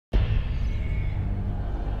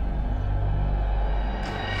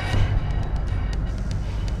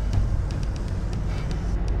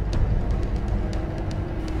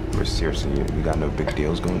seriously, you got no big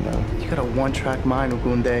deals going down? You got a one-track mind,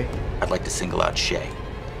 Ogunde. I'd like to single out Seyi,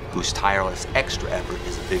 whose tireless extra effort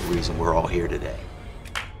is a big reason we're all here today.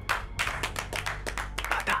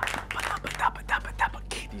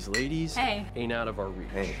 These ladies ain't out of our reach.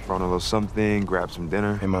 Hey, thrown a little something, grab some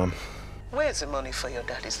dinner. Hey, Mom. Where's the money for your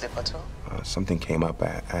daddy's departure? Something came up,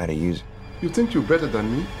 I had to use it. You think you're better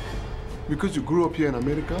than me? Because you grew up here in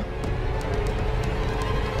America?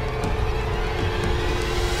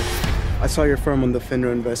 I saw your firm on the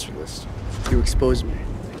FINRA investor list. You exposed me.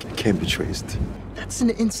 Can't be traced. That's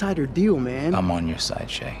an insider deal, man. I'm on your side,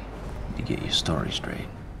 Seyi. You get your story straight.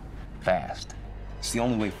 Fast. It's the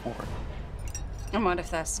only way forward. And what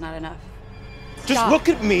if that's not enough? Just look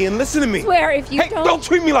at me and listen to me. Swear if you Hey, don't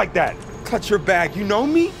treat me like that. Clutch your bag. You know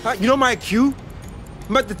me? Huh? You know my IQ?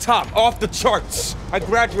 I'm at the top, off the charts. I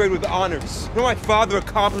graduated with honors. You know my father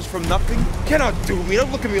accomplished from nothing? You cannot do me.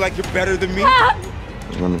 Don't look at me like you're better than me.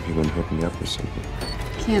 I was wondering if you were gonna hook me up or something.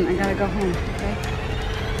 Can't, I gotta go home, okay?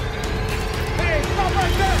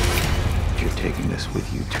 You're taking this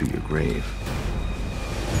with you to your grave.